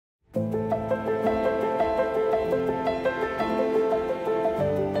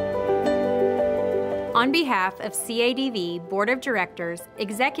On behalf of CADV Board of Directors,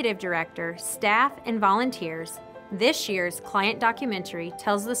 Executive Director, staff, and volunteers, this year's client documentary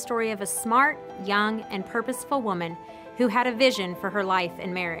tells the story of a smart, young, and purposeful woman who had a vision for her life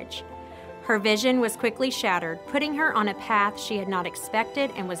and marriage. Her vision was quickly shattered, putting her on a path she had not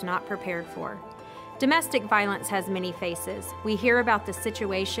expected and was not prepared for. Domestic violence has many faces. We hear about the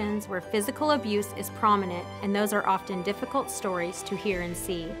situations where physical abuse is prominent, and those are often difficult stories to hear and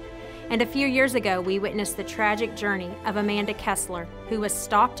see. And a few years ago, we witnessed the tragic journey of Amanda Kessler, who was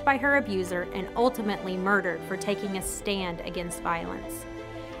stalked by her abuser and ultimately murdered for taking a stand against violence.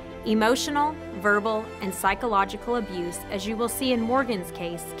 Emotional, verbal, and psychological abuse, as you will see in Morgan's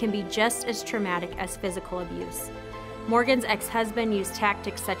case, can be just as traumatic as physical abuse. Morgan's ex-husband used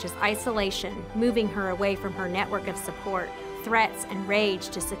tactics such as isolation, moving her away from her network of support, threats, and rage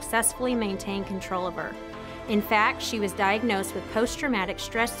to successfully maintain control of her. In fact, she was diagnosed with post-traumatic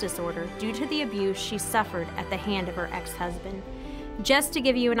stress disorder due to the abuse she suffered at the hand of her ex-husband. Just to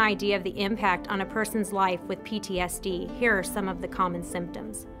give you an idea of the impact on a person's life with PTSD, here are some of the common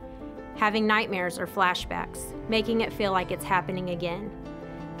symptoms. Having nightmares or flashbacks, making it feel like it's happening again.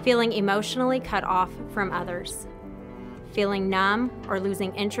 Feeling emotionally cut off from others. Feeling numb or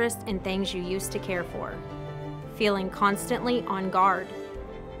losing interest in things you used to care for. Feeling constantly on guard.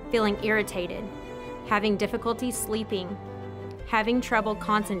 Feeling irritated. Having difficulty sleeping, having trouble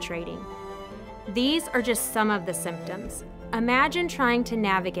concentrating. These are just some of the symptoms. Imagine trying to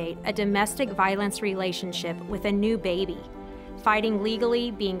navigate a domestic violence relationship with a new baby, fighting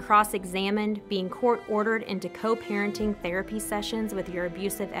legally, being cross-examined, being court-ordered into co-parenting therapy sessions with your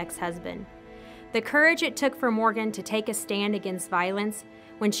abusive ex-husband. The courage it took for Morgan to take a stand against violence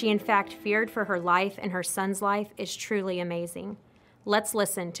when she in fact feared for her life and her son's life is truly amazing. Let's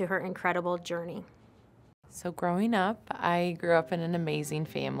listen to her incredible journey. So growing up, I grew up in an amazing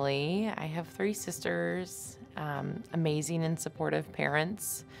family. I have 3 sisters, amazing and supportive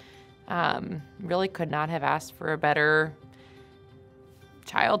parents. Really could not have asked for a better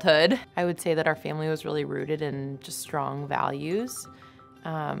childhood. I would say that our family was really rooted in just strong values.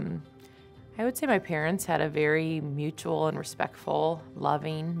 I would say my parents had a very mutual and respectful,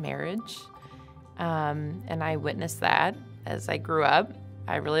 loving marriage. And I witnessed that as I grew up.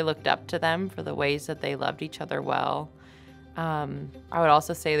 I really looked up to them for the ways that they loved each other well. I would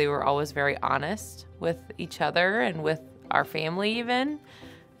also say they were always very honest with each other and with our family even,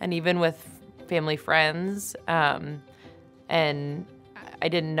 and even with family friends. And I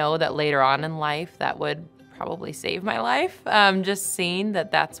didn't know that later on in life that would probably save my life, just seeing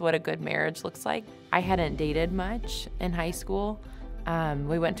that that's what a good marriage looks like. I hadn't dated much in high school.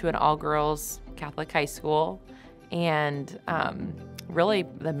 We went to an all-girls Catholic high school, and really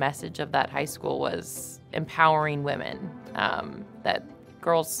the message of that high school was empowering women, that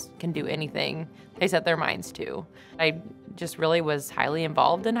girls can do anything they set their minds to. I just really was highly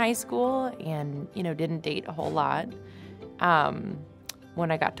involved in high school and, didn't date a whole lot. When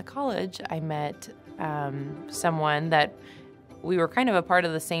I got to college, I met someone that we were kind of a part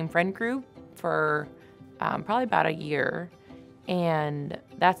of the same friend group for probably about a year. And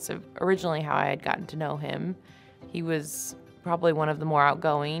that's originally how I had gotten to know him. He was probably one of the more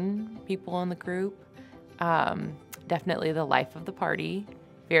outgoing people in the group. Definitely the life of the party,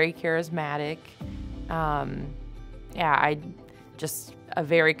 very charismatic. I just a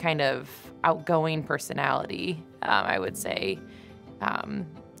very kind of outgoing personality, I would say.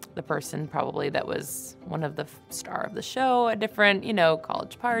 The person probably that was one of the star of the show at different,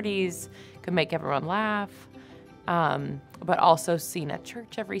 college parties, could make everyone laugh. But also seen at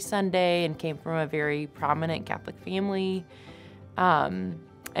church every Sunday and came from a very prominent Catholic family. And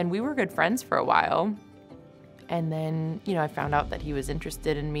we were good friends for a while. And then, I found out that he was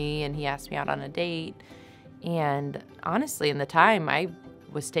interested in me and he asked me out on a date. And honestly, in the time, I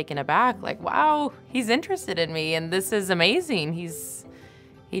was taken aback, like, wow, he's interested in me and this is amazing.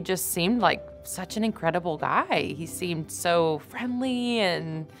 He just seemed like such an incredible guy. He seemed so friendly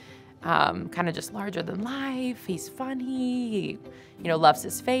and kind of just larger than life. He's funny, he, loves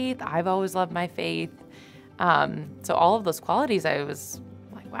his faith. I've always loved my faith. So all of those qualities, I was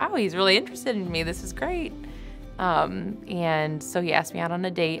like, wow, he's really interested in me. This is great. And so he asked me out on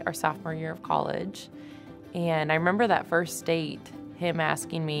a date our sophomore year of college. And I remember that first date, him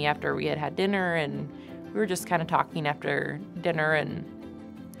asking me after we had had dinner, and we were just kind of talking after dinner, and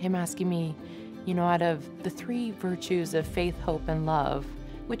him asking me, out of the 3 virtues of faith, hope, and love,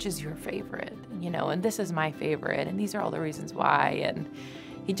 which is your favorite? And this is my favorite, and these are all the reasons why. And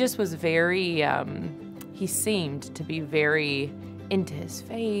he just was very, he seemed to be very into his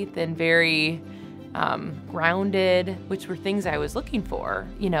faith and very grounded, which were things I was looking for,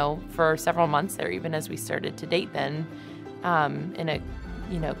 for several months there, even as we started to date then, in a,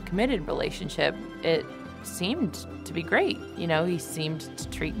 committed relationship. It seemed to be great. He seemed to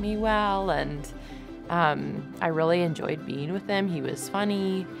treat me well, and I really enjoyed being with him. He was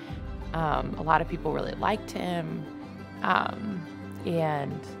funny. A lot of people really liked him.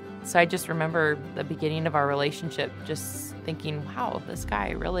 And so I just remember the beginning of our relationship just thinking, wow, this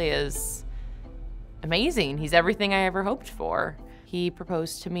guy really is amazing. He's everything I ever hoped for. He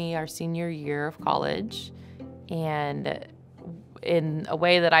proposed to me our senior year of college, and in a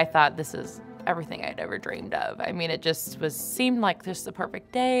way that I thought, this is everything I'd ever dreamed of. I mean, it just seemed like just the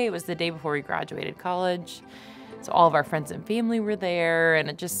perfect day. It was the day before we graduated college. So all of our friends and family were there, and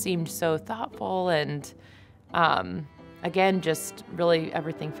it just seemed so thoughtful. And again, just really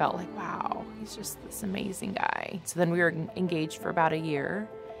everything felt like, wow, he's just this amazing guy. So then we were engaged for about a year,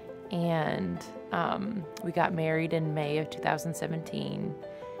 and we got married in May of 2017.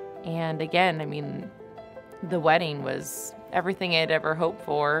 And again, I mean, the wedding was everything I'd ever hoped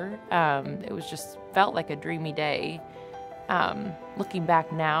for. It was just felt like a dreamy day. Looking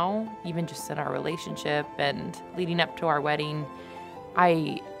back now, even just in our relationship and leading up to our wedding,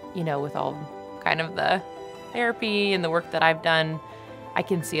 with all kind of the therapy and the work that I've done, I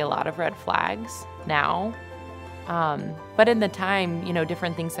can see a lot of red flags now. But in the time,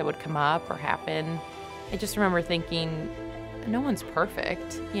 different things that would come up or happen, I just remember thinking, no one's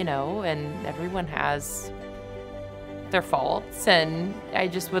perfect, and everyone has their faults, and I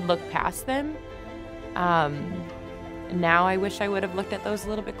just would look past them. Now I wish I would have looked at those a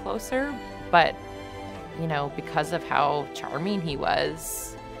little bit closer, but, because of how charming he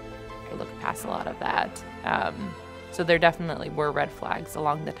was, I looked past a lot of that. So there definitely were red flags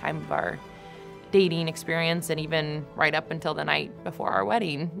along the time of our dating experience, and even right up until the night before our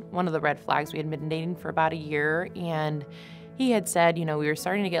wedding. One of the red flags, we had been dating for about a year, and he had said, we were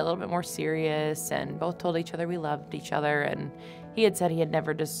starting to get a little bit more serious, and both told each other we loved each other, and he had said he had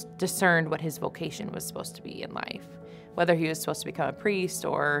never discerned what his vocation was supposed to be in life, whether he was supposed to become a priest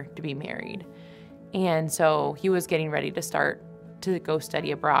or to be married. And so he was getting ready to start to go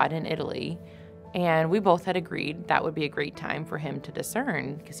study abroad in Italy. And we both had agreed that would be a great time for him to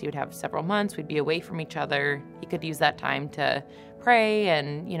discern, because he would have several months, we'd be away from each other. He could use that time to pray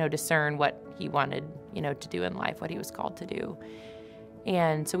and, discern what he wanted, to do in life, what he was called to do.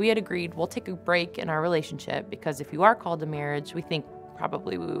 And so we had agreed, we'll take a break in our relationship, because if you are called to marriage, we think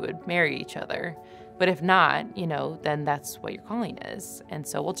probably we would marry each other. But if not, then that's what your calling is. And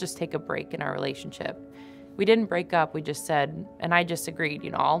so we'll just take a break in our relationship. We didn't break up. We just said, and I just agreed,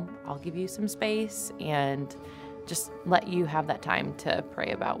 I'll give you some space and just let you have that time to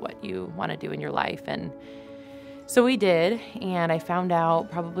pray about what you want to do in your life. And so we did, and I found out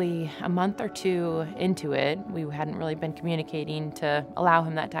probably a month or two into it. We hadn't really been communicating to allow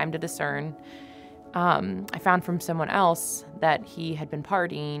him that time to discern. I found from someone else that he had been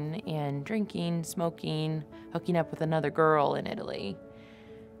partying and drinking, smoking, hooking up with another girl in Italy.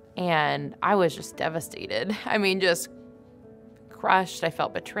 And I was just devastated. I mean, just crushed. I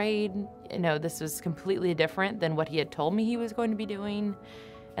felt betrayed. This was completely different than what he had told me he was going to be doing,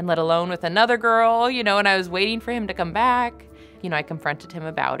 and let alone with another girl, and I was waiting for him to come back. I confronted him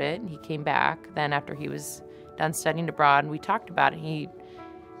about it, and he came back. Then after he was done studying abroad, we talked about it. He,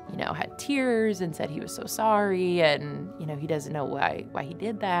 had tears and said he was so sorry, and, he doesn't know why he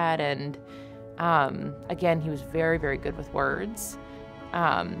did that. And again, he was very, very good with words.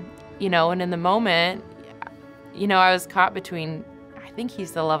 And in the moment, I was caught between, I think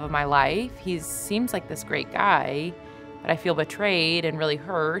he's the love of my life. He seems like this great guy, but I feel betrayed and really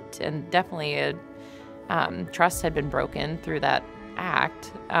hurt, and definitely trust had been broken through that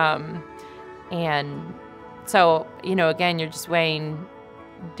act. And so, again, you're just weighing,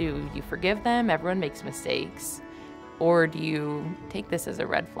 do you forgive them? Everyone makes mistakes. Or do you take this as a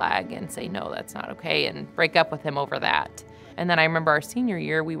red flag and say, no, that's not okay, and break up with him over that? And then I remember our senior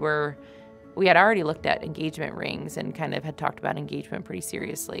year, we had already looked at engagement rings and kind of had talked about engagement pretty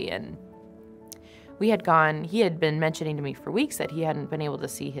seriously. And he had been mentioning to me for weeks that he hadn't been able to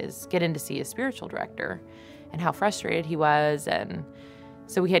get in to see his spiritual director, and how frustrated he was. And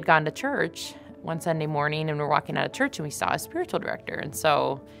so we had gone to church one Sunday morning, and we're walking out of church, and we saw a spiritual director. And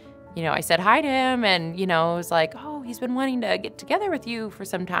so, I said hi to him, and, it was like, oh, he's been wanting to get together with you for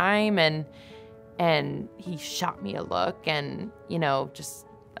some time. And he shot me a look, and, just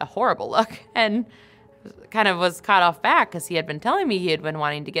a horrible look, and kind of was caught off back, because he had been telling me he had been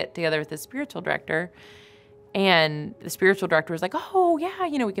wanting to get together with his spiritual director. And the spiritual director was like, oh,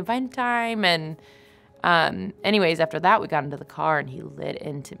 yeah, we can find time. And Anyways, after that, we got into the car and he lit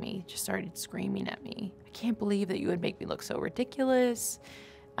into me, just started screaming at me. I can't believe that you would make me look so ridiculous.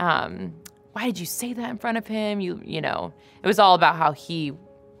 Why did you say that in front of him? You know, it was all about how he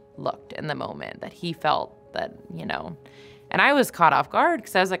looked in the moment, that he felt that, you know, and I was caught off guard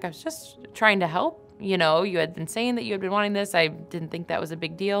because I was just trying to help. You know, you had been saying that you had been wanting this. I didn't think that was a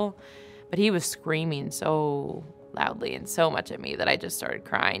big deal, but he was screaming so loudly and so much at me that I just started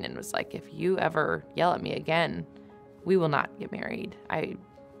crying and was like, if you ever yell at me again, we will not get married. I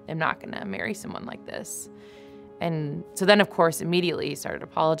am not going to marry someone like this. And so then, of course, immediately he started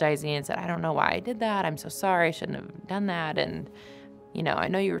apologizing and said, I don't know why I did that. I'm so sorry. I shouldn't have done that. And, you know, I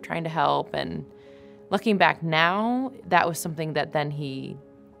know you were trying to help. And looking back now, that was something that then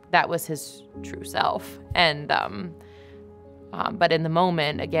that was his true self. And, but in the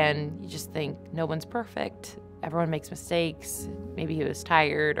moment, again, you just think no one's perfect. Everyone makes mistakes. Maybe he was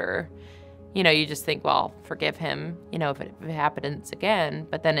tired or, you know, you just think, well, forgive him, you know, if it happens again.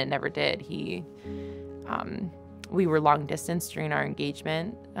 But then it never did. We were long distance during our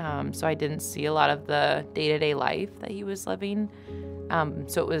engagement. So I didn't see a lot of the day-to-day life that he was living.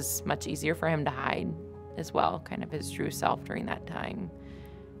 So it was much easier for him to hide as well, kind of his true self during that time.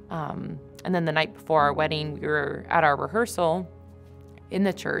 And then the night before our wedding, we were at our rehearsal in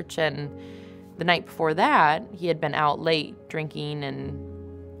the church, and the night before that, he had been out late drinking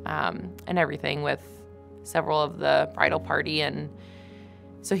and everything with several of the bridal party, and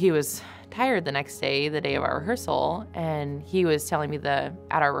so he was tired the next day, the day of our rehearsal, and he was telling me at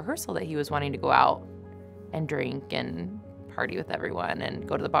our rehearsal that he was wanting to go out and drink and party with everyone and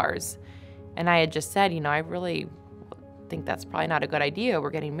go to the bars. And I had just said, you know, I really think that's probably not a good idea.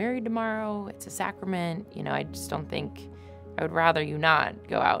 We're getting married tomorrow. It's a sacrament. You know, I just don't think, I would rather you not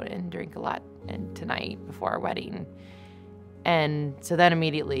go out and drink a lot tonight before our wedding. And so then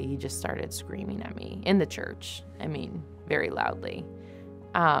immediately he just started screaming at me in the church. I mean, very loudly.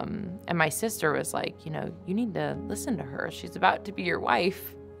 And my sister was like, you know, you need to listen to her. She's about to be your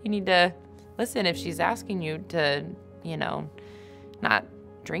wife. You need to listen if she's asking you to, you know, not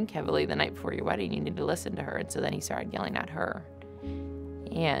drink heavily the night before your wedding. You need to listen to her. And so then he started yelling at her.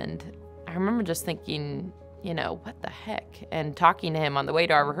 And I remember just thinking, you know, what the heck? And talking to him on the way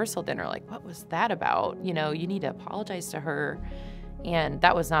to our rehearsal dinner, like, what was that about? You know, you need to apologize to her. And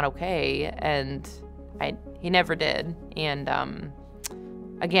that was not okay. And he never did. And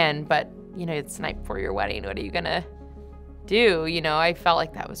again, but, you know, it's the night before your wedding. What are you going to do? You know, I felt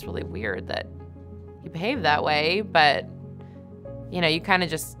like that was really weird that he behaved that way. But, you know,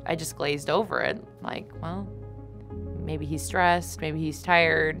 I just glazed over it. Like, well, maybe he's stressed, maybe he's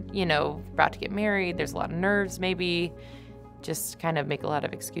tired, you know, about to get married, there's a lot of nerves, maybe just kind of make a lot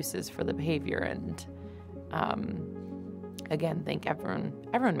of excuses for the behavior. And again, think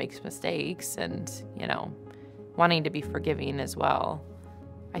everyone makes mistakes, and, you know, wanting to be forgiving as well.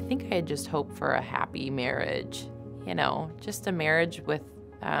 I think I had just hoped for a happy marriage, you know, just a marriage with,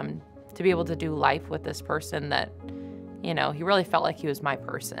 to be able to do life with this person that, you know, he really felt like he was my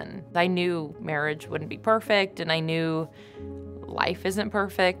person. I knew marriage wouldn't be perfect, and I knew life isn't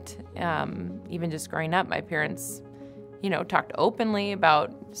perfect. Even just growing up, my parents, you know, talked openly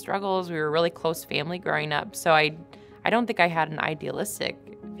about struggles. We were a really close family growing up. So I don't think I had an idealistic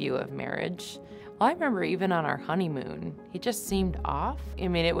view of marriage. Well, I remember even on our honeymoon, he just seemed off. I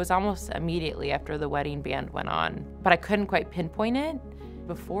mean, it was almost immediately after the wedding band went on, but I couldn't quite pinpoint it.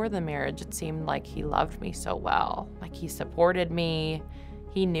 Before the marriage, it seemed like he loved me so well. Like, he supported me.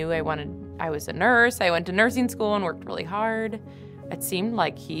 He knew I was a nurse. I went to nursing school and worked really hard. It seemed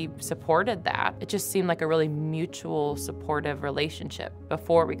like he supported that. It just seemed like a really mutual, supportive relationship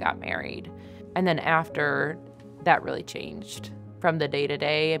before we got married. And then after, that really changed. From the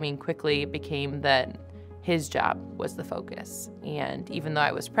day-to-day, I mean, quickly it became that his job was the focus. And even though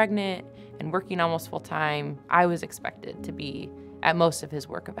I was pregnant and working almost full-time, I was expected to be at most of his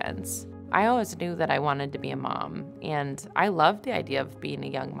work events. I always knew that I wanted to be a mom, and I loved the idea of being a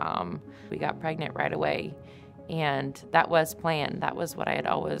young mom. We got pregnant right away, and that was planned. That was what I had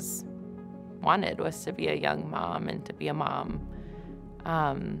always wanted, was to be a young mom and to be a mom.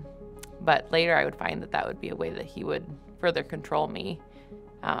 But later I would find that would be a way that he would further control me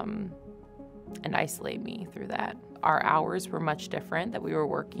and isolate me through that. Our hours were much different that we were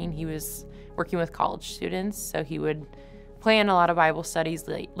working. He was working with college students, so he would plan a lot of Bible studies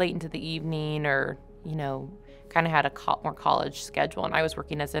late into the evening, or, you know, kind of had a more college schedule. And I was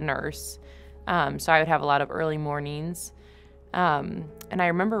working as a nurse, so I would have a lot of early mornings. And I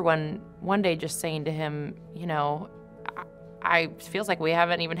remember one day just saying to him, you know, it feels like we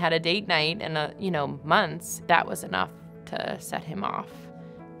haven't even had a date night in months. That was enough to set him off.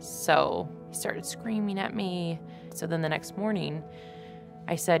 So He started screaming at me. So then the next morning,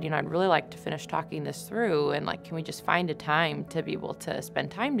 I said, I'd really like to finish talking this through, and can we just find a time to be able to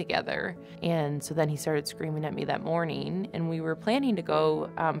spend time together? And so then he started screaming at me that morning, and we were planning to go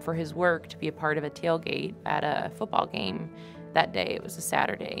for his work to be a part of a tailgate at a football game that day. It was a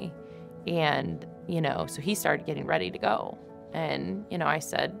Saturday. And, so he started getting ready to go. And, I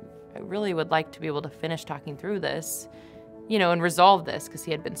said, I really would like to be able to finish talking through this, and resolve this, because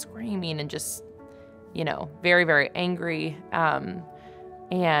he had been screaming and just, very, very angry.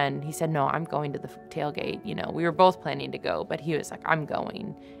 And he said, no, I'm going to the tailgate. We were both planning to go, but he was like, I'm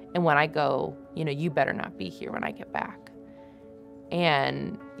going. And when I go, you better not be here when I get back.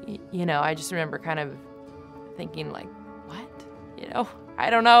 And, I just remember kind of thinking what? I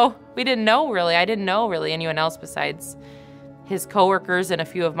don't know. We didn't know really. I didn't know really anyone else besides his coworkers and a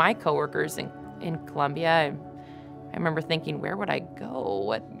few of my coworkers in Columbia. I remember thinking, where would I go?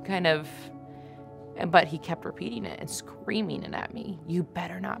 What kind of... But he kept repeating it and screaming it at me. You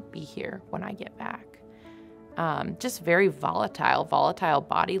better not be here when I get back. Just very volatile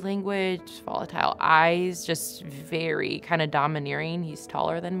body language, volatile eyes, just very kind of domineering. He's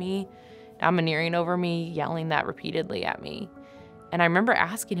taller than me, domineering over me, yelling that repeatedly at me. And I remember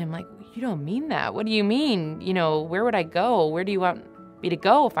asking him, you don't mean that. What do you mean? Where would I go? Where do you want me to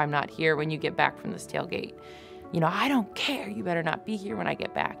go if I'm not here when you get back from this tailgate? I don't care. You better not be here when I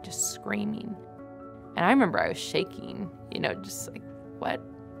get back, just screaming. And I remember I was shaking, just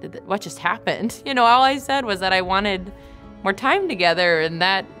what just happened? All I said was that I wanted more time together, and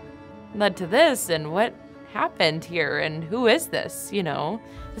that led to this, and what happened here, and who is this?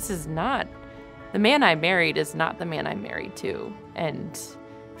 This is not, the man I married is not the man I'm married to. And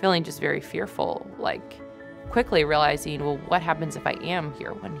feeling just very fearful, quickly realizing, well, what happens if I am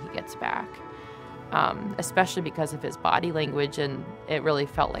here when he gets back? Especially because of his body language, and it really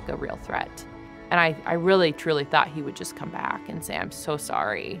felt like a real threat. And I really, truly thought he would just come back and say, I'm so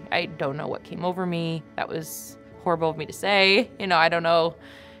sorry. I don't know what came over me. That was horrible of me to say. I don't know,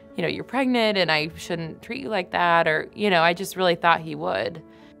 you're pregnant and I shouldn't treat you like that. Or, I just really thought he would,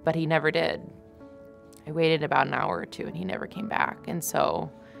 but he never did. I waited about an hour or two and he never came back. And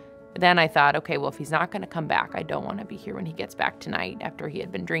so then I thought, okay, well, if he's not going to come back, I don't want to be here when he gets back tonight after he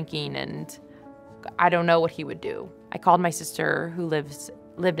had been drinking, and I don't know what he would do. I called my sister, who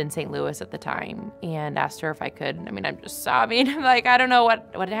lived in St. Louis at the time, and asked her if I could. I'm just sobbing. I'm like, I don't know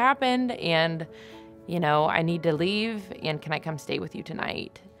what happened, and I need to leave, and can I come stay with you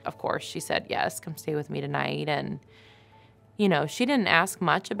tonight? Of course, she said yes, come stay with me tonight. And she didn't ask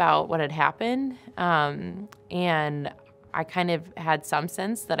much about what had happened, and I kind of had some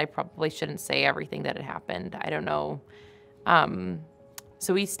sense that I probably shouldn't say everything that had happened. I don't know.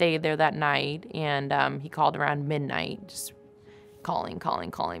 So we stayed there that night, and he called around midnight, just calling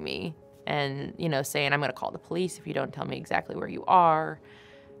me, and, saying, I'm going to call the police if you don't tell me exactly where you are.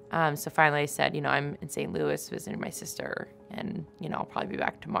 So finally I said, I'm in St. Louis visiting my sister, and, I'll probably be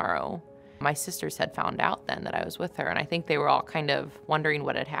back tomorrow. My sisters had found out then that I was with her, and I think they were all kind of wondering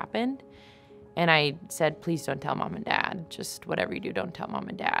what had happened. And I said, please don't tell Mom and Dad. Just whatever you do, don't tell Mom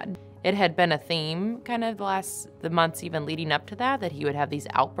and Dad. It had been a theme kind of the months even leading up to that he would have these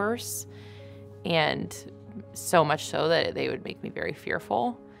outbursts, and so much so that they would make me very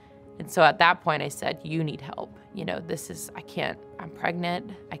fearful. And so at that point I said, you need help. I'm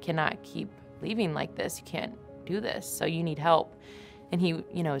pregnant. I cannot keep leaving like this. You can't do this. So you need help. And he,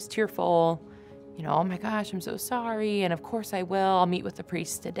 is tearful, oh my gosh, I'm so sorry. And of course I will. I'll meet with the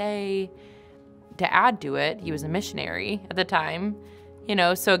priest today. To add to it, he was a missionary at the time,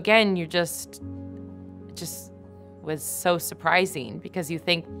 so again, it just was so surprising, because you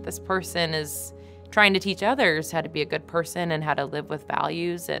think this person is trying to teach others how to be a good person and how to live with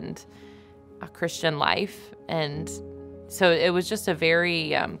values and a Christian life. And so it was just a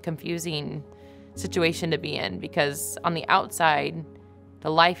very confusing situation to be in, because on the outside, the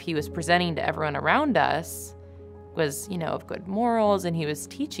life he was presenting to everyone around us was, of good morals, and he was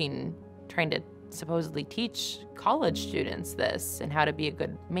trying to supposedly teach college students this and how to be a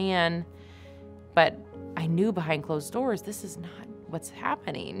good man. But I knew behind closed doors, this is not what's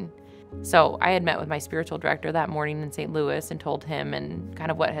happening. So I had met with my spiritual director that morning in St. Louis and told him and kind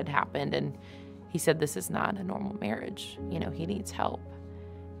of what had happened. And he said, this is not a normal marriage. He needs help.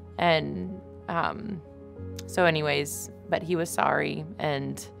 And so anyways, but he was sorry.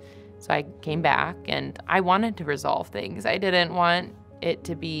 And so I came back, and I wanted to resolve things. I didn't want it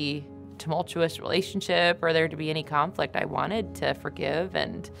to be a tumultuous relationship or there to be any conflict. I wanted to forgive,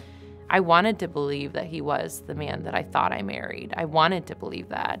 and I wanted to believe that he was the man that I thought I married. I wanted to believe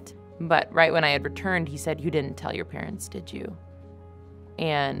that. But right when I had returned, he said, you didn't tell your parents, did you?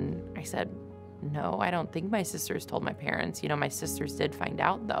 And I said, no, I don't think my sisters told my parents. My sisters did find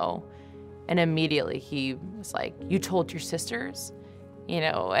out, though. And immediately he was like, you told your sisters?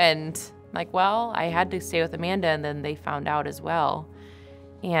 And I'm like, well, I had to stay with Amanda, and then they found out as well.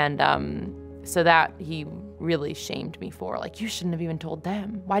 And so that he really shamed me for, like, you shouldn't have even told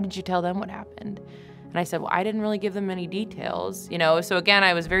them. Why did you tell them what happened? And I said, well, I didn't really give them any details, So again,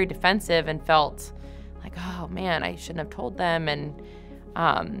 I was very defensive and felt like, oh man, I shouldn't have told them.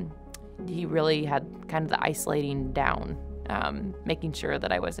 And he really had kind of the isolating down, making sure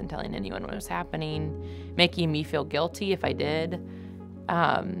that I wasn't telling anyone what was happening, making me feel guilty if I did.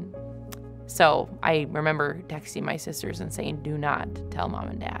 So I remember texting my sisters and saying, do not tell Mom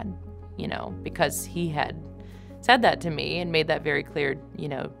and Dad, because he had said that to me and made that very clear,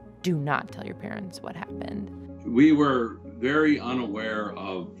 do not tell your parents what happened. We were very unaware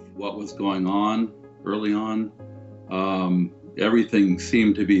of what was going on early on. Everything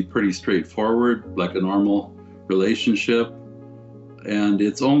seemed to be pretty straightforward, like a normal relationship. And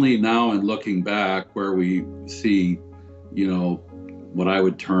it's only now in looking back where we see, what I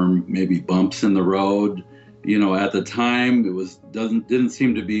would term maybe bumps in the road. At the time, it didn't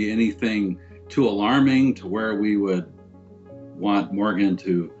seem to be anything too alarming to where we would want Morgan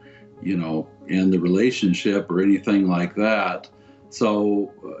to, end the relationship or anything like that.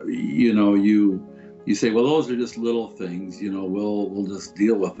 So, you say, well, those are just little things, we'll just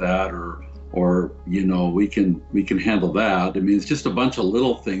deal with that, or we can handle that. I mean, it's just a bunch of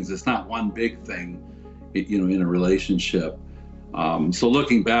little things. It's not one big thing, in a relationship. So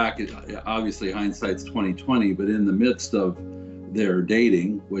looking back, obviously hindsight's 20/20, but in the midst of their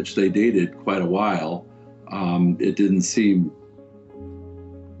dating, which they dated quite a while, it didn't seem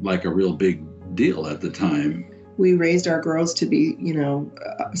like a real big deal at the time. We raised our girls to be,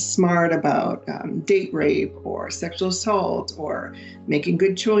 smart about date rape or sexual assault or making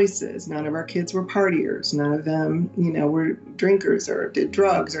good choices. None of our kids were partiers. None of them, were drinkers or did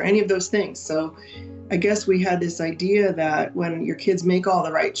drugs or any of those things. So I guess we had this idea that when your kids make all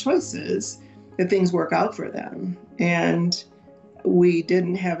the right choices, that things work out for them. And we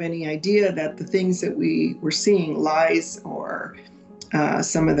didn't have any idea that the things that we were seeing, lies or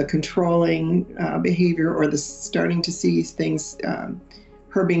some of the controlling behavior or the starting to see things,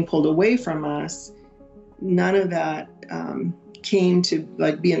 her being pulled away from us, none of that came to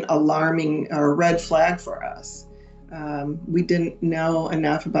be an alarming or red flag for us. We didn't know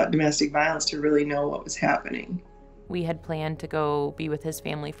enough about domestic violence to really know what was happening. We had planned to go be with his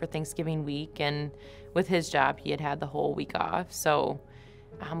family for Thanksgiving week, and with his job, he had the whole week off. So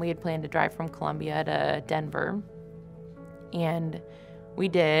we had planned to drive from Columbia to Denver, and we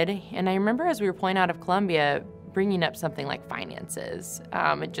did. And I remember as we were pulling out of Columbia, bringing up something like finances,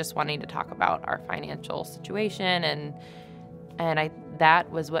 and just wanting to talk about our financial situation, and that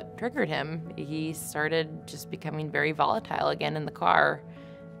was what triggered him. He started just becoming very volatile again in the car,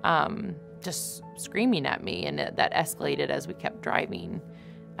 just screaming at me, and that escalated as we kept driving,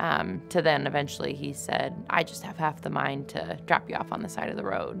 to then eventually he said, I just have half the mind to drop you off on the side of the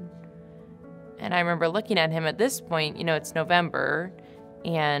road. And I remember looking at him at this point, it's November,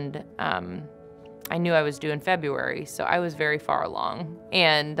 and I knew I was due in February, so I was very far along.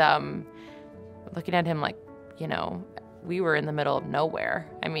 And looking at him like, we were in the middle of nowhere.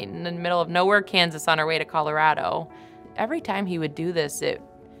 I mean, in the middle of nowhere, Kansas, on our way to Colorado. Every time he would do this, it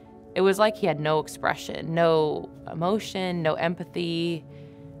was like he had no expression, no emotion, no empathy,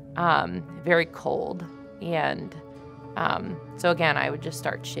 very cold. And so again, I would just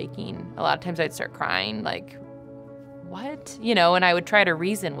start shaking. A lot of times I'd start crying, like, what? And I would try to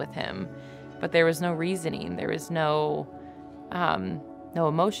reason with him, but there was no reasoning. There was no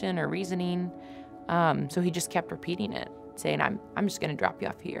emotion or reasoning. So he just kept repeating it, saying, I'm just going to drop you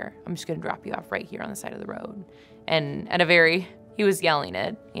off here. I'm just going to drop you off right here on the side of the road. And he was yelling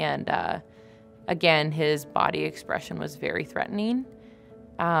it. And again, his body expression was very threatening.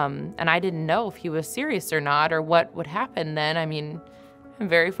 And I didn't know if he was serious or not, or what would happen then. I mean, I'm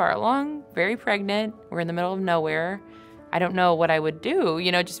very far along, very pregnant. We're in the middle of nowhere. I don't know what I would do,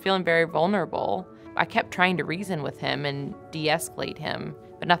 just feeling very vulnerable. I kept trying to reason with him and de-escalate him,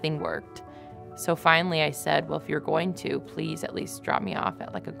 but nothing worked. So finally I said, well, if you're going to, please at least drop me off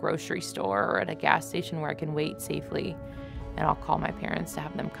at a grocery store or at a gas station where I can wait safely, and I'll call my parents to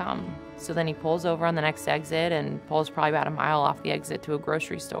have them come. So then he pulls over on the next exit and pulls probably about a mile off the exit to a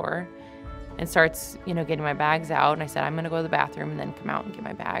grocery store and starts, getting my bags out. And I said, I'm going to go to the bathroom and then come out and get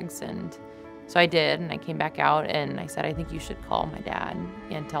my bags. And so I did, and I came back out and I said, I think you should call my dad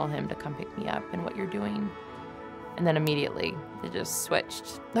and tell him to come pick me up and what you're doing. And then immediately it just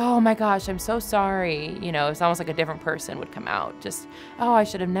switched. Oh my gosh, I'm so sorry. You know, it's almost like a different person would come out. Just, oh, I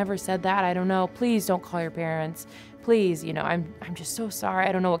should have never said that. I don't know. Please don't call your parents. Please, you know, I'm just so sorry.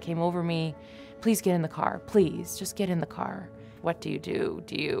 I don't know what came over me. Please get in the car. Please, just get in the car. What do?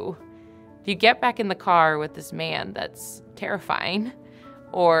 Do you get back in the car with this man that's terrifying?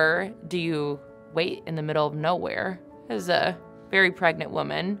 Or do you wait in the middle of nowhere as a very pregnant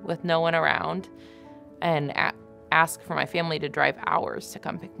woman with no one around and ask for my family to drive hours to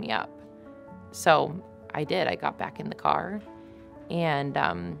come pick me up? So I did. I got back in the car and,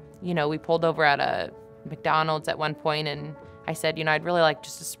 you know, we pulled over at a McDonald's at one point and I said, you know, I'd really like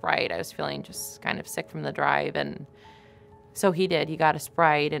just a Sprite. I was feeling just kind of sick from the drive. And so he did. He got a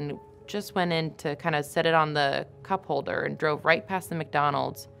Sprite and just went in to kind of set it on the cup holder and drove right past the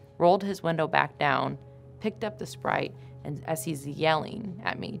McDonald's, rolled his window back down, picked up the Sprite, and as he's yelling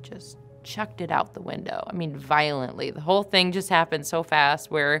at me, just chucked it out the window. I mean, violently. The whole thing just happened so fast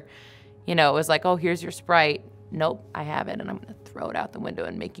where, you know, it was like, oh, here's your Sprite. Nope, I have it, and I'm going to throw it out the window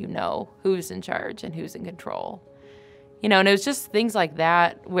and make you know who's in charge and who's in control. You know, and it was just things like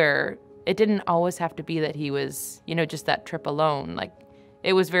that where it didn't always have to be that he was, you know, just that trip alone. Like,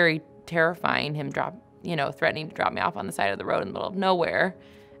 it was very terrifying, him threatening to drop me off on the side of the road in the middle of nowhere.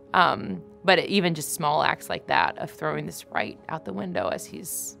 But even just small acts like that of throwing the Sprite out the window as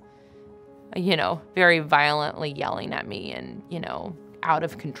he's, you know, very violently yelling at me and, you know, out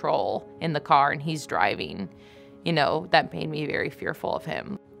of control in the car and he's driving, you know, that made me very fearful of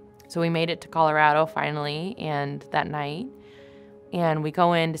him. So we made it to Colorado finally, and that night, and we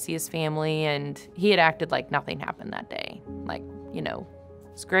go in to see his family, and he had acted like nothing happened that day. Like, you know,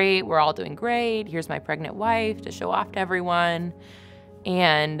 it's great, we're all doing great, here's my pregnant wife to show off to everyone.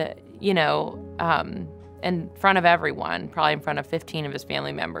 And, you know, in front of everyone, probably in front of 15 of his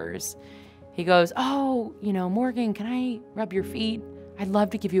family members, he goes, oh, you know, Morgan, can I rub your feet? I'd love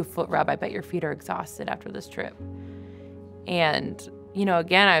to give you a foot rub. I bet your feet are exhausted after this trip. And, you know,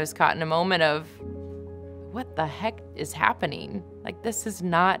 again, I was caught in a moment of, what the heck is happening? Like, this is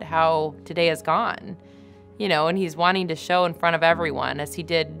not how today has gone, you know, and he's wanting to show in front of everyone, as he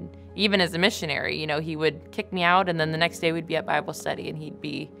did even as a missionary. You know, he would kick me out, and then the next day we'd be at Bible study, and he'd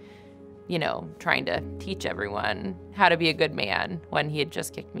be, you know, trying to teach everyone how to be a good man when he had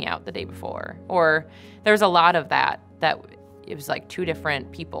just kicked me out the day before. Or there's a lot of that it was like two different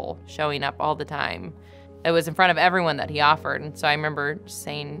people showing up all the time. It was in front of everyone that he offered. And so I remember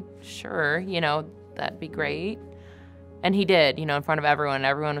saying, sure, you know, that'd be great. And he did, you know, in front of everyone.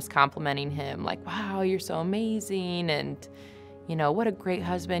 Everyone was complimenting him, like, wow, you're so amazing. And, you know, what a great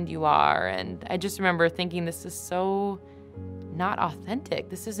husband you are. And I just remember thinking, this is so not authentic.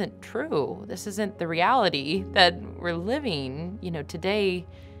 This isn't true. This isn't the reality that we're living. You know, today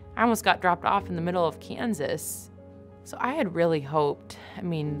I almost got dropped off in the middle of Kansas. So I had really hoped, I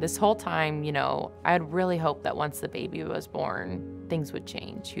mean, this whole time, you know, I had really hoped that once the baby was born, things would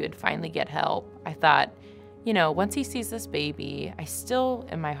change. He would finally get help. I thought, you know, once he sees this baby, I still,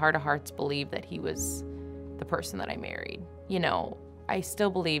 in my heart of hearts, believe that he was the person that I married. You know, I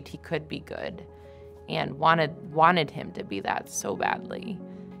still believed he could be good and wanted him to be that so badly.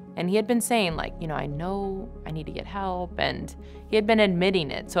 And he had been saying, like, you know I need to get help, and he had been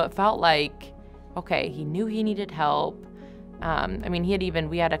admitting it. So it felt like, okay, he knew he needed help. I mean,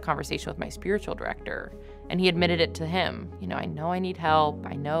 we had a conversation with my spiritual director, and he admitted it to him. You know I need help.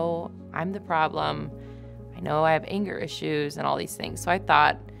 I know I'm the problem. I know I have anger issues and all these things. So I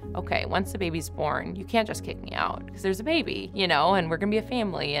thought, okay, once the baby's born, you can't just kick me out because there's a baby, you know, and we're going to be a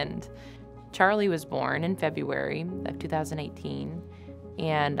family. And Charlie was born in February of 2018.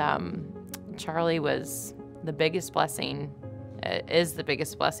 And Charlie was the biggest blessing, is the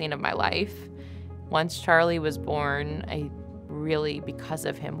biggest blessing of my life. Once Charlie was born, I really, because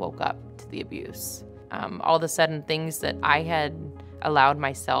of him, woke up to the abuse. All of a sudden, things that I had allowed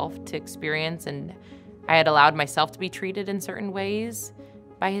myself to experience, and I had allowed myself to be treated in certain ways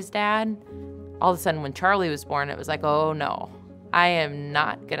by his dad. All of a sudden, when Charlie was born, it was like, oh no, I am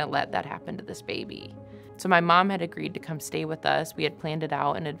not gonna let that happen to this baby. So my mom had agreed to come stay with us. We had planned it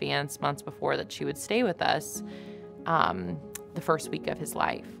out in advance months before that she would stay with us the first week of his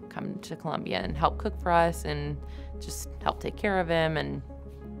life, come to Columbia and help cook for us and just help take care of him. And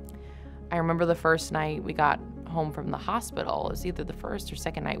I remember the first night we got home from the hospital, it was either the first or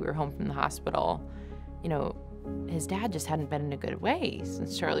second night we were home from the hospital, you know, his dad just hadn't been in a good way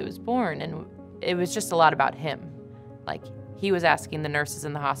since Charlie was born. And it was just a lot about him. Like, he was asking the nurses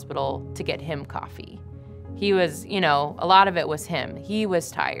in the hospital to get him coffee. He was, you know, a lot of it was him. He was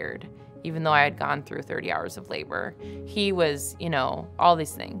tired, even though I had gone through 30 hours of labor. He was, you know, all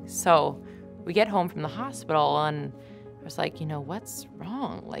these things. So we get home from the hospital, and I was like, what's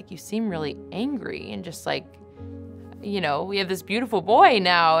wrong? Like, you seem really angry, and just like, we have this beautiful boy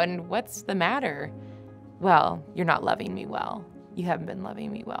now, and what's the matter? Well, you're not loving me well. You haven't been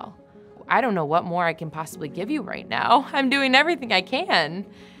loving me well. I don't know what more I can possibly give you right now. I'm doing everything I can.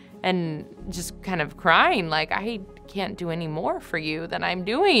 And just kind of crying, like, I can't do any more for you than I'm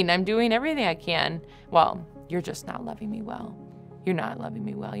doing. I'm doing everything I can. Well, you're just not loving me well. You're not loving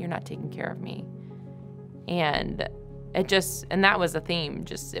me well. You're not taking care of me. And that was the theme.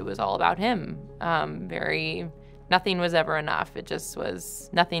 It was all about him. Nothing was ever enough.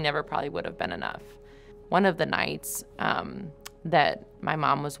 Nothing ever probably would have been enough. One of the nights that my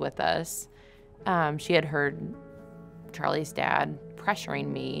mom was with us, she had heard Charlie's dad pressuring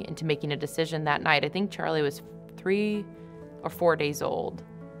me into making a decision that night. I think Charlie was 3 or 4 days old.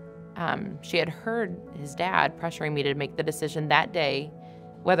 She had heard his dad pressuring me to make the decision that day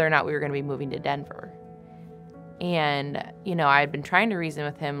whether or not we were going to be moving to Denver. And, I had been trying to reason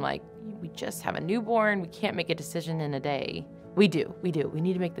with him, like, we just have a newborn. We can't make a decision in a day. We do. We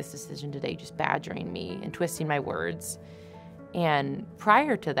need to make this decision today, just badgering me and twisting my words. And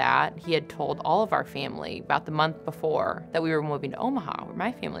prior to that, he had told all of our family about the month before that we were moving to Omaha, where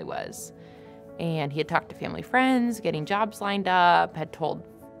my family was. And he had talked to family friends, getting jobs lined up, had told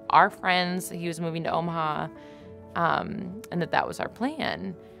our friends that he was moving to Omaha, and that was our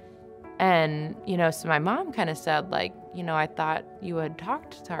plan. And, so my mom kind of said, like, I thought you had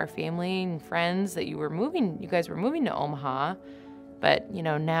talked to our family and friends that you guys were moving to Omaha, but,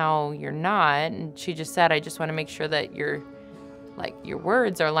 now you're not. And she just said, I just want to make sure that your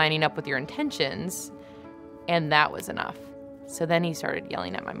words are lining up with your intentions. And that was enough. So then he started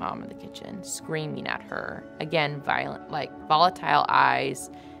yelling at my mom in the kitchen, screaming at her. Again, violent, like volatile eyes.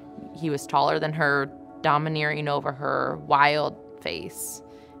 He was taller than her, domineering over her, wild face,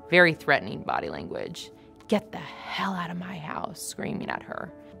 very threatening body language. Get the hell out of my house, screaming at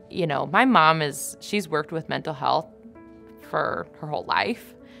her. My mom she's worked with mental health for her whole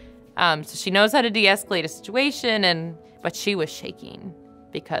life. So she knows how to de-escalate a situation, but she was shaking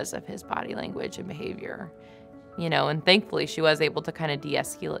because of his body language and behavior, and thankfully she was able to kind of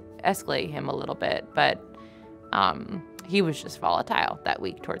de-escalate him a little bit, but he was just volatile that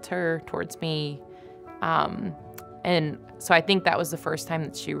week towards her, towards me. And so I think that was the first time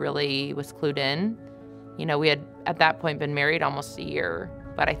that she really was clued in. We had at that point been married almost a year,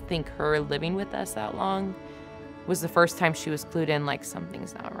 but I think her living with us that long was the first time she was clued in, like,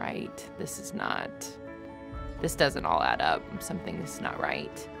 something's not right. This doesn't all add up. Something is not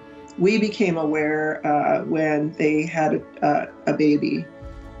right. We became aware when they had a baby,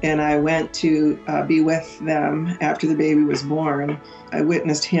 and I went to be with them after the baby was born. I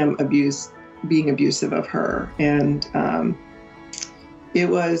witnessed him being abusive of her, and it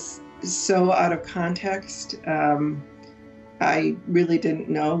was so out of context. I really didn't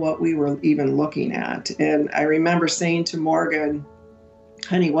know what we were even looking at. And I remember saying to Morgan,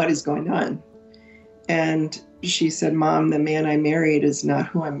 honey, what is going on? And she said, Mom, the man I married is not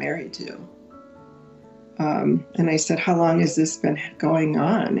who I'm married to. And I said, how long has this been going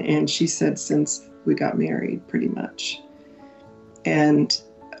on? And she said, since we got married, pretty much. And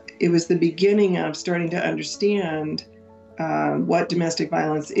it was the beginning of starting to understand what domestic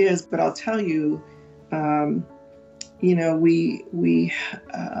violence is. But I'll tell you, we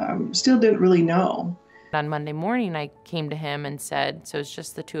still didn't really know. On Monday morning, I came to him and said, so it's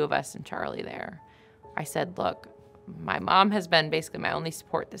just the two of us and Charlie there. I said, look, my mom has been basically my only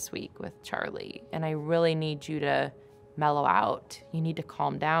support this week with Charlie, and I really need you to mellow out. You need to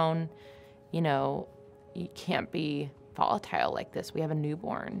calm down. You can't be volatile like this. We have a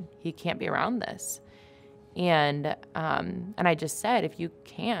newborn. He can't be around this. And I just said, if you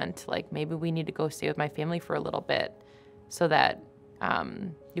can't, like, maybe we need to go stay with my family for a little bit so that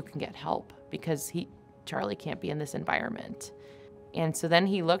you can get help, because Charlie can't be in this environment. And so then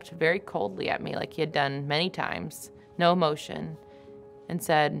he looked very coldly at me, like he had done many times, no emotion, and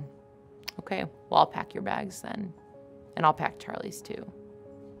said, okay, well, I'll pack your bags then, and I'll pack Charlie's too.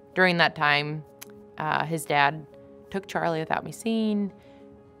 During that time, his dad took Charlie without me seeing,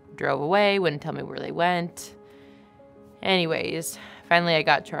 drove away, wouldn't tell me where they went. Anyways, finally I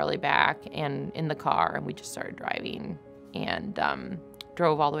got Charlie back and in the car, and we just started driving and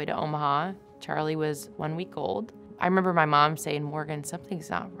drove all the way to Omaha. Charlie was 1 week old. I remember my mom saying, Morgan,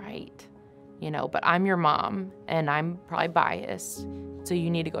 something's not right, but I'm your mom and I'm probably biased, so you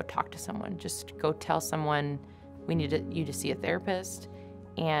need to go talk to someone. Just go tell someone we need you to see a therapist,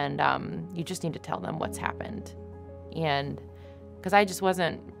 and you just need to tell them what's happened. And because I just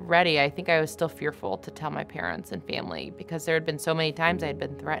wasn't ready. I think I was still fearful to tell my parents and family because there had been so many times I had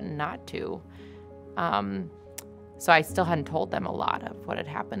been threatened not to. So I still hadn't told them a lot of what had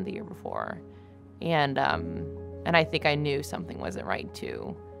happened the year before. And I think I knew something wasn't right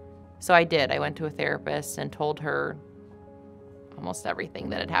too. So I did. I went to a therapist and told her almost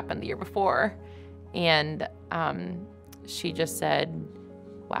everything that had happened the year before. And she just said,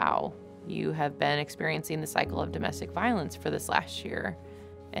 wow, you have been experiencing the cycle of domestic violence for this last year.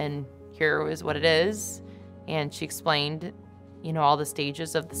 And here is what it is. And she explained, all the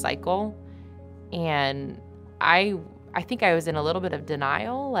stages of the cycle. And I think I was in a little bit of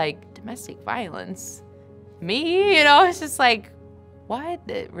denial, like, domestic violence? Me? It's just like, what?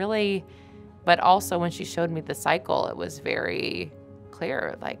 It really, but also when she showed me the cycle, it was very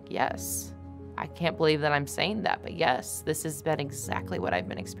clear, like, yes, I can't believe that I'm saying that, but yes, this has been exactly what I've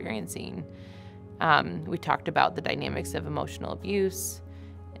been experiencing. We talked about the dynamics of emotional abuse,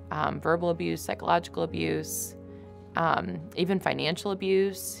 verbal abuse, psychological abuse, even financial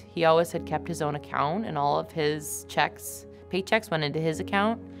abuse. He always had kept his own account, and all of his paychecks went into his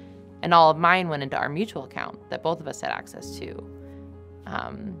account, and all of mine went into our mutual account that both of us had access to.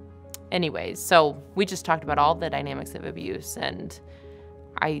 Anyways, so we just talked about all the dynamics of abuse, and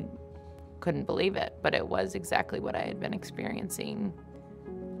I couldn't believe it, but it was exactly what I had been experiencing.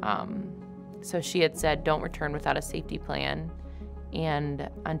 So she had said, don't return without a safety plan and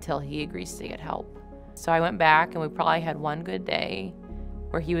until he agrees to get help. So I went back, and we probably had one good day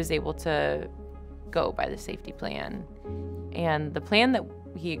where he was able to go by the safety plan. And the plan that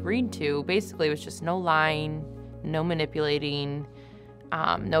he agreed to basically was just no lying, no manipulating,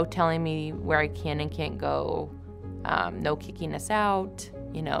 no telling me where I can and can't go, no kicking us out,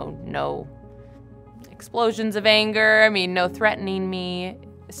 no explosions of anger, no threatening me.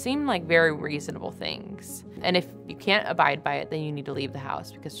 It seemed like very reasonable things. And if you can't abide by it, then you need to leave the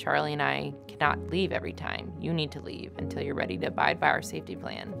house, because Charlie and I cannot leave every time. You need to leave until you're ready to abide by our safety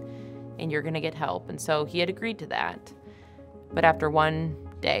plan, and you're going to get help. And so he had agreed to that. But after one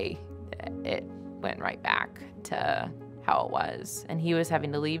day, it went right back to how it was. And he was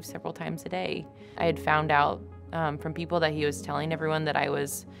having to leave several times a day. I had found out from people that he was telling everyone that I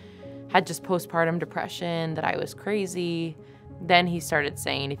had just postpartum depression, that I was crazy. Then he started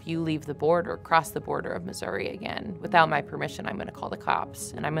saying, if you leave the border, cross the border of Missouri again, without my permission, I'm going to call the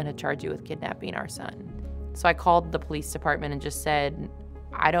cops, and I'm going to charge you with kidnapping our son. So I called the police department and just said,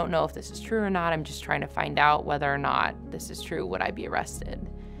 I don't know if this is true or not. I'm just trying to find out whether or not this is true. Would I be arrested?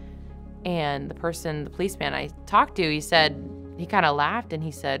 And the policeman I talked to, he kind of laughed, and he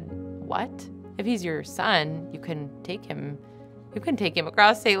said, what? If he's your son, you can take him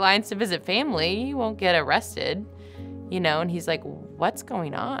across state lines to visit family. You won't get arrested. And he's like, what's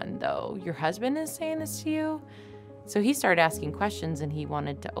going on, though? Your husband is saying this to you? So he started asking questions, and he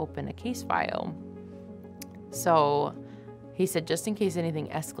wanted to open a case file. So he said, just in case anything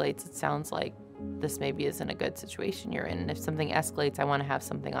escalates, it sounds like this maybe isn't a good situation you're in. And if something escalates, I want to have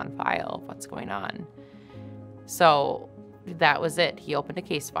something on file of what's going on. So that was it. He opened a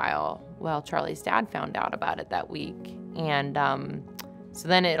case file. Well, Charlie's dad found out about it that week. And so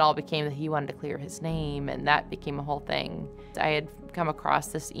then it all became that he wanted to clear his name, and that became a whole thing. I had come across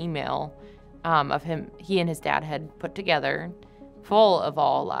this email of he and his dad had put together, full of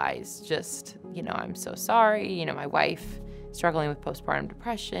all lies. Just, I'm so sorry. My wife struggling with postpartum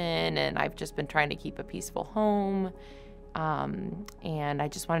depression, and I've just been trying to keep a peaceful home. And I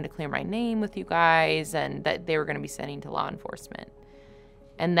just wanted to clear my name with you guys, and that they were going to be sending to law enforcement.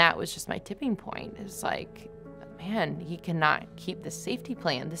 And that was just my tipping point. It was like, man, he cannot keep this safety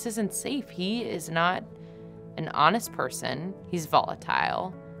plan. This isn't safe. He is not an honest person. He's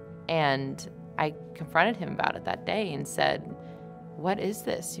volatile. And I confronted him about it that day and said, what is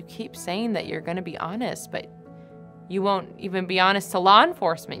this? You keep saying that you're going to be honest, but you won't even be honest to law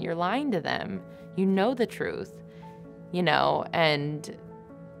enforcement. You're lying to them. You know the truth, and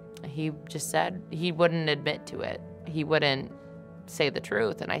he just said he wouldn't admit to it. He wouldn't say the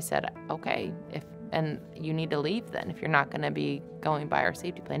truth. And I said, okay, and you need to leave then if you're not going to be going by our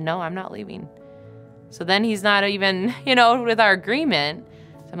safety plan. No, I'm not leaving. So then he's not even, with our agreement.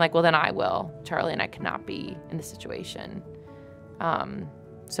 So I'm like, well, then I will. Charlie and I cannot be in this situation.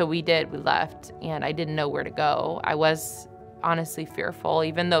 So we left, and I didn't know where to go. I was honestly fearful,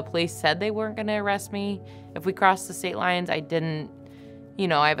 even though police said they weren't going to arrest me. If we crossed the state lines, I didn't,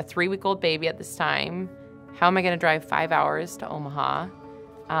 I have a 3-week-old baby at this time. How am I going to drive 5 hours to Omaha?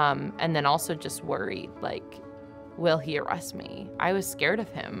 And then also just worried, like, will he arrest me? I was scared of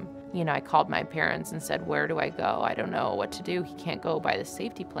him. I called my parents and said, where do I go? I don't know what to do. He can't go by the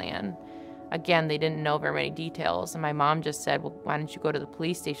safety plan. again, they didn't know very many details. And my mom just said, well, why don't you go to the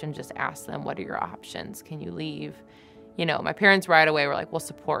police station, just ask them, what are your options? Can you leave? You know, my parents right away were like, we'll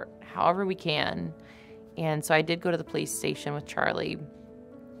support however we can. And so I did go to the police station with Charlie,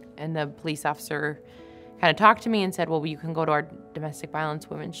 and the police officer kind of talked to me and said, well, you can go to our domestic violence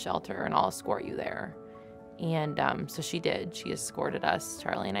women's shelter and I'll escort you there. And so she did. She escorted us,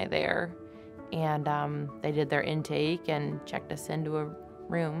 Charlie and I, there. And they did their intake and checked us into a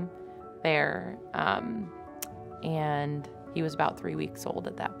room there. And he was about 3 weeks old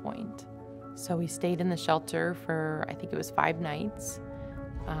at that point. So we stayed in the shelter for, I think it was 5 nights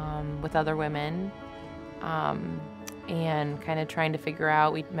with other women. And kind of trying to figure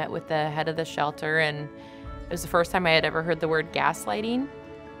out, we met with the head of the shelter, and it was the first time I had ever heard the word gaslighting.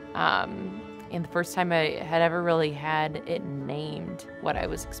 And the first time I had ever really had it named, what I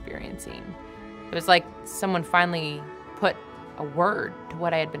was experiencing. It was like someone finally put a word to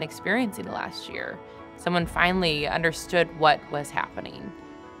what I had been experiencing the last year. Someone finally understood what was happening.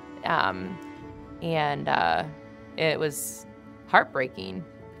 And it was heartbreaking,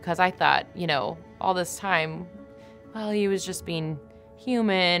 because I thought, you know, all this time, well, he was just being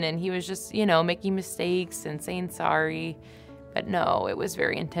human, and he was just, you know, making mistakes and saying sorry. But no, it was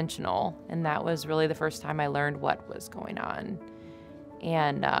very intentional. And that was really the first time I learned what was going on,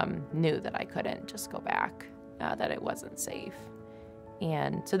 and knew that I couldn't just go back, that it wasn't safe.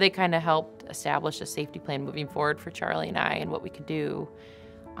 And so they kind of helped establish a safety plan moving forward for Charlie and I and what we could do.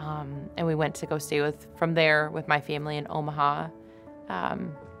 And we went to go stay from there with my family in Omaha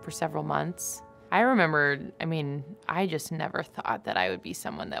for several months. I remember, I mean, I just never thought that I would be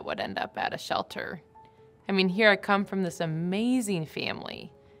someone that would end up at a shelter. I mean, here I come from this amazing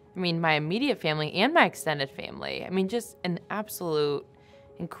family. I mean, my immediate family and my extended family. I mean, just an absolute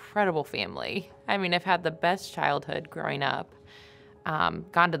incredible family. I mean, I've had the best childhood growing up,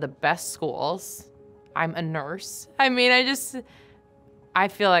 gone to the best schools. I'm a nurse. I mean, I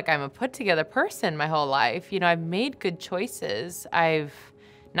feel like I'm a put-together person my whole life. You know, I've made good choices. I've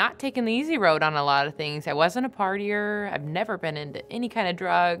not taken the easy road on a lot of things. I wasn't a partier. I've never been into any kind of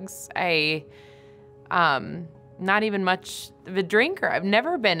drugs. Not even much of a drinker. I've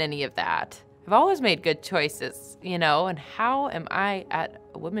never been any of that. I've always made good choices, you know, and how am I at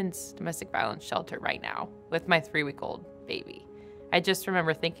a women's domestic violence shelter right now with my 3-week-old baby? I just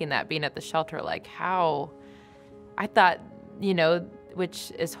remember thinking that, being at the shelter, like how I thought, you know,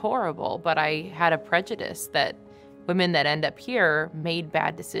 which is horrible, but I had a prejudice that women that end up here made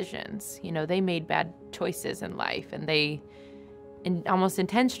bad decisions. You know, they made bad choices in life, and they almost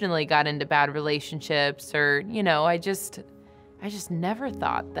intentionally got into bad relationships, or, you know, I just never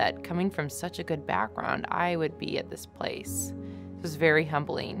thought that coming from such a good background, I would be at this place. It was very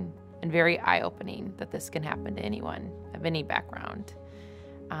humbling and very eye-opening that this can happen to anyone of any background,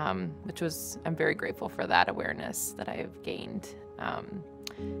 I'm very grateful for that awareness that I've gained.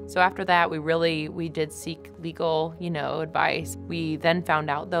 So after that, we did seek legal, you know, advice. We then found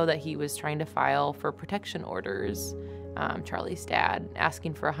out, though, that he was trying to file for protection orders, Charlie's dad,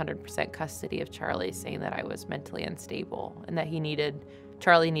 asking for 100% custody of Charlie, saying that I was mentally unstable and that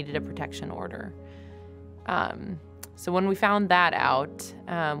Charlie needed a protection order. So when we found that out,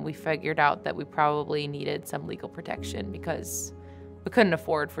 we figured out that we probably needed some legal protection, because we couldn't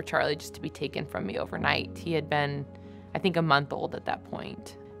afford for Charlie just to be taken from me overnight. He had been, I think, a month old at that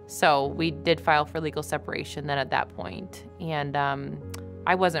point. So we did file for legal separation then at that point. And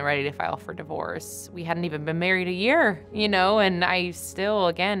I wasn't ready to file for divorce. We hadn't even been married a year, you know, and I still,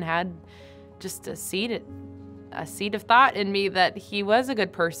 again, had just a seed of thought in me that he was a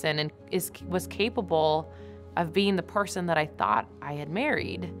good person and was capable of being the person that I thought I had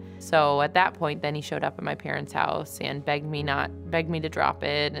married. So at that point, then he showed up at my parents' house and begged me to drop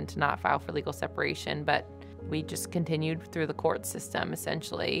it and to not file for legal separation. But we just continued through the court system,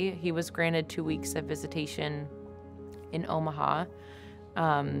 essentially. He was granted 2 weeks of visitation in Omaha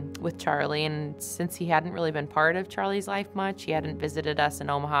with Charlie. And since he hadn't really been part of Charlie's life much, he hadn't visited us in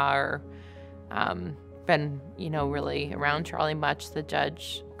Omaha or been, you know, really around Charlie much, the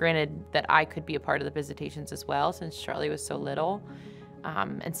judge granted that I could be a part of the visitations as well, since Charlie was so little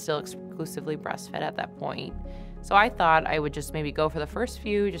and still exclusively breastfed at that point. So I thought I would just maybe go for the first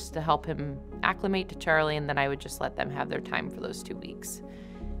few just to help him acclimate to Charlie, and then I would just let them have their time for those 2 weeks.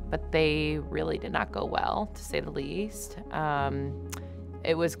 But they really did not go well, to say the least.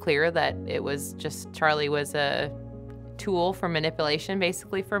 It was clear that it was just Charlie was a tool for manipulation,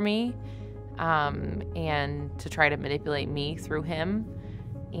 basically, for me, and to try to manipulate me through him.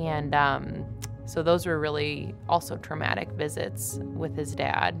 And so those were really also traumatic visits with his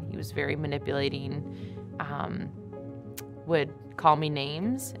dad. He was very manipulating, would call me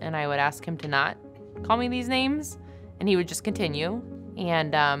names, and I would ask him to not call me these names, and he would just continue.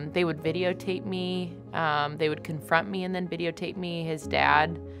 And they would videotape me. They would confront me and then videotape me. His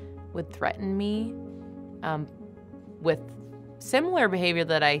dad would threaten me with similar behavior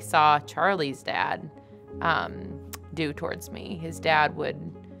that I saw Charlie's dad do towards me. His dad would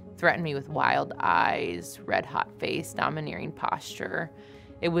threaten me with wild eyes, red-hot face, domineering posture.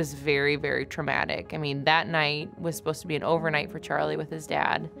 It was very, very traumatic. I mean, that night was supposed to be an overnight for Charlie with his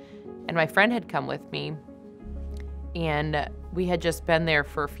dad, and my friend had come with me, and we had just been there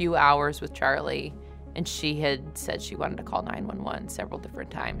for a few hours with Charlie, and she had said she wanted to call 911 several different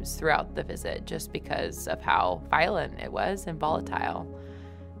times throughout the visit just because of how violent it was and volatile.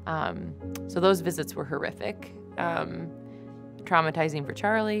 So those visits were horrific. Traumatizing for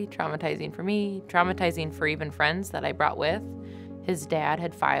Charlie, traumatizing for me, traumatizing for even friends that I brought with. His dad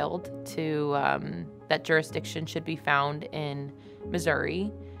had filed to that jurisdiction should be found in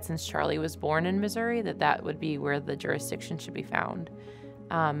Missouri. Since Charlie was born in Missouri, that would be where the jurisdiction should be found.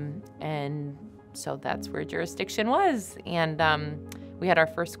 And so that's where jurisdiction was. And we had our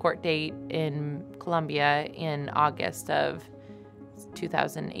first court date in Columbia in August of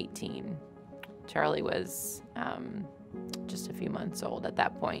 2018. Charlie was just a few months old at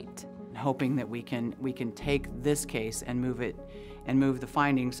that point. Hoping that we can take this case and move the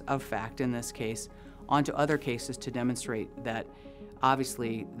findings of fact in this case onto other cases to demonstrate that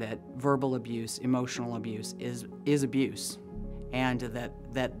obviously that verbal abuse, emotional abuse is abuse, and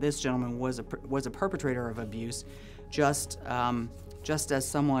that this gentleman was a perpetrator of abuse, just as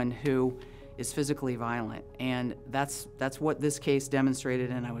someone who is physically violent. And that's what this case demonstrated,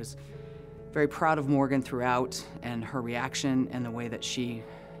 and I was very proud of Morgan throughout and her reaction and the way that she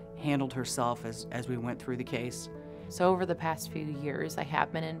handled herself as we went through the case. So over the past few years, I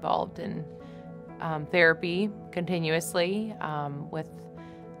have been involved in therapy continuously with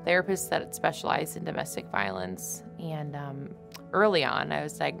therapists that specialize in domestic violence. And early on, I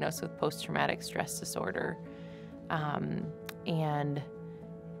was diagnosed with post-traumatic stress disorder. And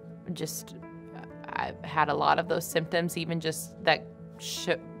just I've had a lot of those symptoms, even just that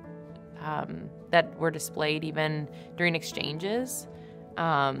that were displayed even during exchanges.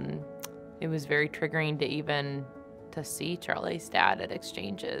 It was very triggering to see Charlie's dad at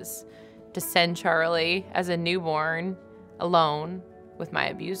exchanges, to send Charlie as a newborn alone with my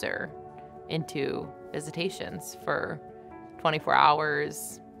abuser into visitations for 24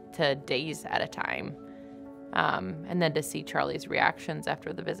 hours to days at a time. And then to see Charlie's reactions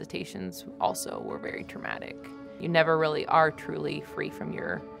after the visitations also were very traumatic. You never really are truly free from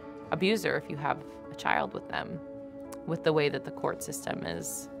your abuser if you have a child with them, with the way that the court system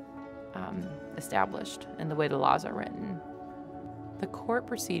is established and the way the laws are written. The court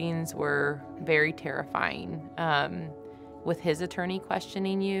proceedings were very terrifying, with his attorney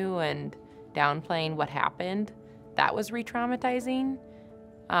questioning you and downplaying what happened. That was re-traumatizing.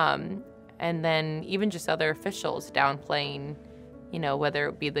 And then even just other officials downplaying, whether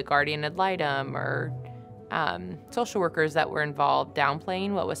it be the guardian ad litem or social workers that were involved,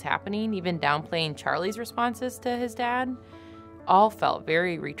 downplaying what was happening, even downplaying Charlie's responses to his dad, all felt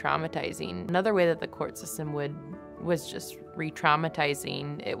very re-traumatizing. Another way that the court system was just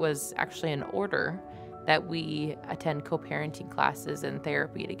re-traumatizing, it was actually an order that we attend co-parenting classes and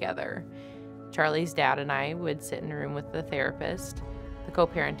therapy together. Charlie's dad and I would sit in a room with the therapist, the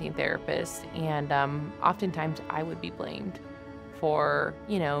co-parenting therapist, and oftentimes I would be blamed for,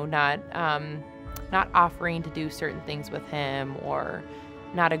 not offering to do certain things with him, or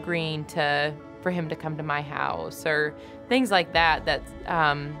not agreeing for him to come to my house, or things like that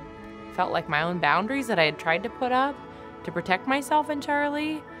felt like my own boundaries that I had tried to put up to protect myself and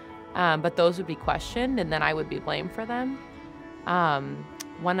Charlie, but those would be questioned, and then I would be blamed for them. I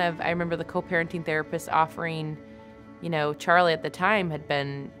remember the co-parenting therapist offering, Charlie at the time had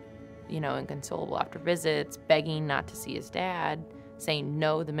been, inconsolable after visits, begging not to see his dad, saying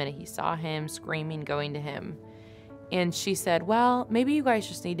no the minute he saw him, screaming, going to him. And she said, well, maybe you guys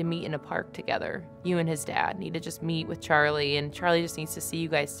just need to meet in a park together. You and his dad need to just meet with Charlie, and Charlie just needs to see you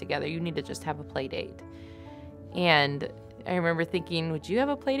guys together. You need to just have a play date. And I remember thinking, would you have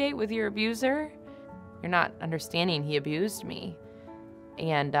a play date with your abuser? You're not understanding, he abused me.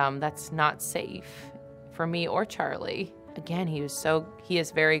 And that's not safe for me or Charlie. Again, he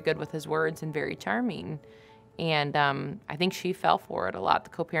is very good with his words and very charming. And I think she fell for it a lot, the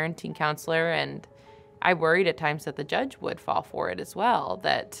co-parenting counselor, and I worried at times that the judge would fall for it as well,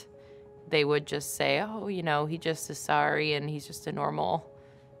 that they would just say, oh, he just is sorry and he's just a normal,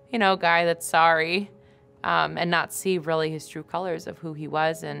 guy that's sorry, and not see really his true colors of who he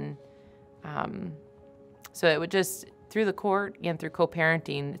was. And so through the court and through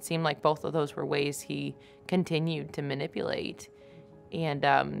co-parenting, it seemed like both of those were ways he continued to manipulate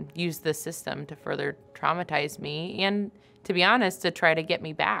and use the system to further traumatize me and, to be honest, to try to get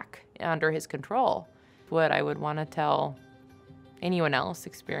me back under his control. What I would want to tell anyone else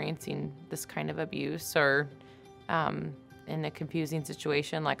experiencing this kind of abuse or in a confusing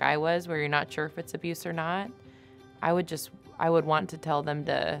situation like I was, where you're not sure if it's abuse or not, I would want to tell them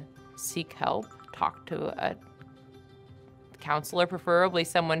to seek help, talk to a counselor, preferably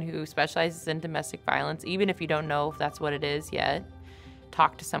someone who specializes in domestic violence, even if you don't know if that's what it is yet.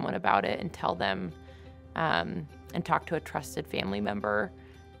 Talk to someone about it and tell them, and talk to a trusted family member,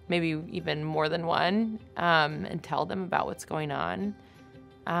 maybe even more than one, and tell them about what's going on.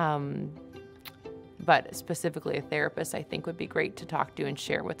 But specifically a therapist, I think, would be great to talk to and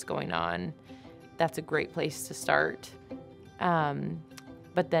share what's going on. That's a great place to start.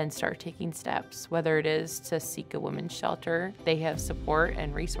 But then start taking steps, whether it is to seek a women's shelter. They have support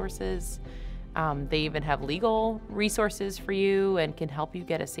and resources. They even have legal resources for you and can help you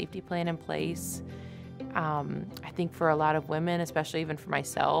get a safety plan in place. I think for a lot of women, especially even for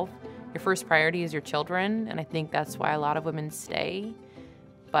myself, your first priority is your children, and I think that's why a lot of women stay.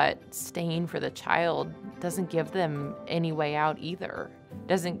 But staying for the child doesn't give them any way out either.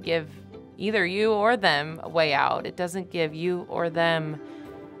 Doesn't give either you or them a way out. It doesn't give you or them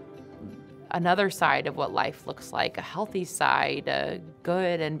another side of what life looks like, a healthy side, a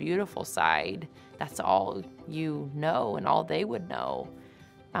good and beautiful side. That's all you know and all they would know.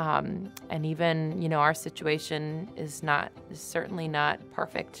 And even, our situation is certainly not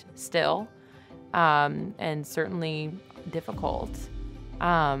perfect still, and certainly difficult.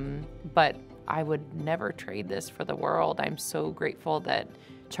 But I would never trade this for the world. I'm so grateful that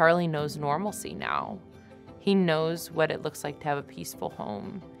Charlie knows normalcy now. He knows what it looks like to have a peaceful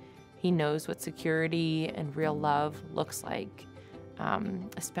home. He knows what security and real love looks like,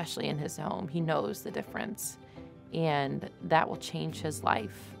 especially in his home. He knows the difference, and that will change his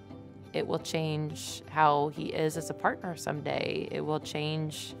life. It will change how he is as a partner someday. It will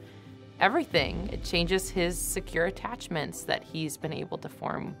change everything. It changes his secure attachments that he's been able to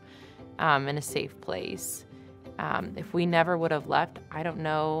form in a safe place. If we never would have left, I don't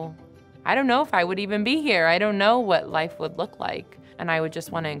know if I would even be here. I don't know what life would look like. And I would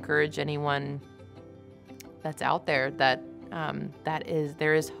just want to encourage anyone that's out there that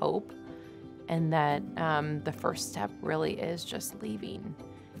there is hope, and that the first step really is just leaving.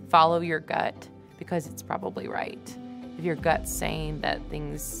 Follow your gut, because it's probably right. If your gut's saying that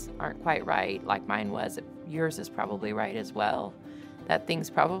things aren't quite right, like mine was, yours is probably right as well, that things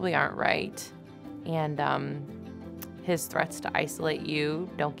probably aren't right. And his threats to isolate you,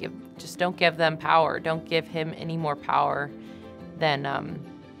 don't give them power. Don't give him any more power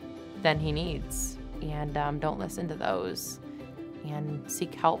than he needs, and don't listen to those, and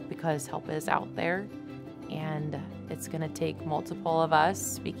seek help, because help is out there, and it's going to take multiple of us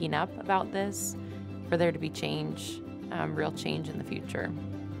speaking up about this for there to be change, real change in the future.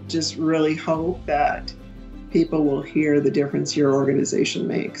 Just really hope that people will hear the difference your organization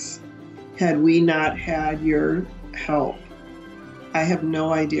makes. Had we not had your help, I have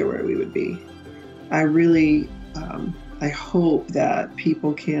no idea where we would be. I hope that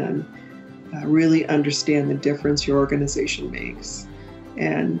people can really understand the difference your organization makes,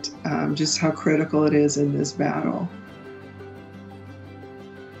 and just how critical it is in this battle.